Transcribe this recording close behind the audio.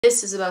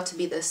This is about to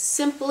be the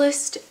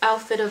simplest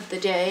outfit of the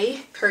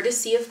day,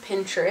 courtesy of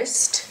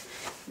Pinterest.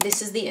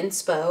 This is the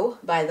inspo,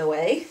 by the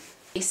way.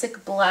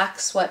 Basic black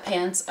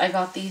sweatpants. I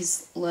got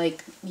these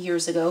like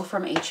years ago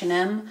from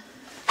H&M.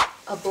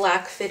 A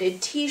black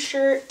fitted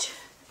t-shirt.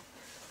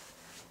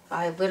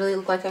 I literally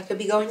look like I could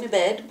be going to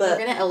bed, but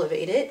we're gonna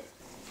elevate it.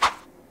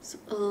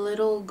 Some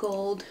little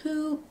gold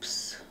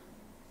hoops.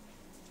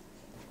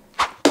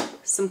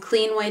 Some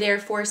clean white Air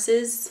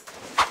Forces.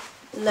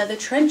 Leather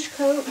trench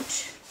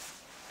coat.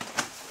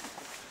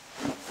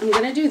 I'm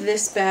gonna do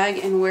this bag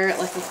and wear it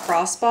like a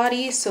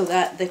crossbody so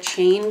that the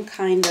chain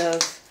kind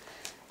of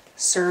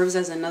serves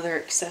as another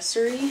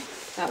accessory.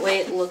 That way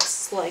it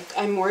looks like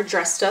I'm more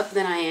dressed up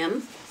than I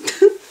am.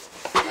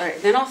 Alright,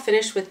 then I'll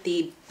finish with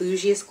the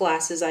bougiest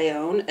glasses I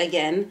own,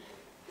 again,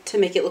 to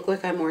make it look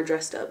like I'm more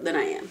dressed up than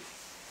I am.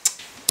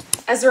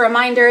 As a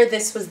reminder,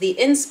 this was the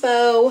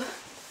inspo.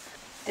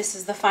 This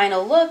is the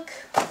final look.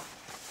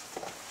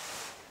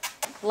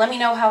 Let me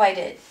know how I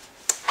did.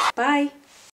 Bye!